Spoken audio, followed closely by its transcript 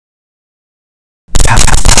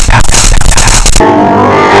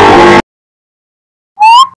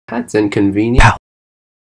That's inconvenient. Pow.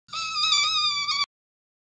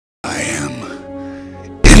 I am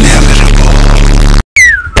inevitable.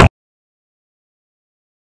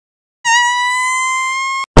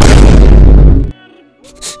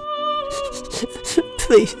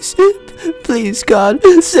 Please, please, God,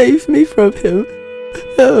 save me from him.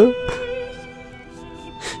 Oh.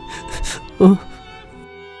 Oh.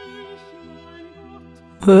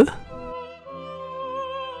 Huh?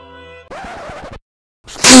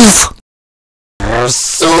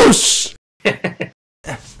 Sush! What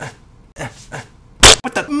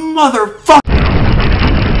the motherfucker?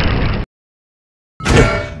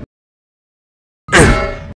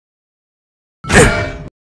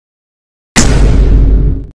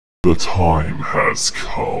 The time has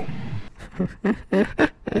come.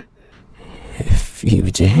 If you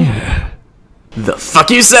dare. The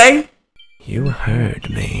fuck you say? You heard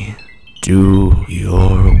me. Do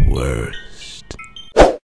your worst.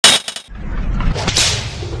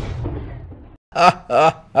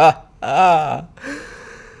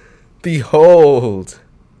 Behold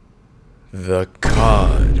the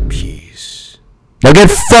cod piece. Now get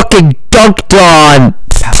fucking dunked on!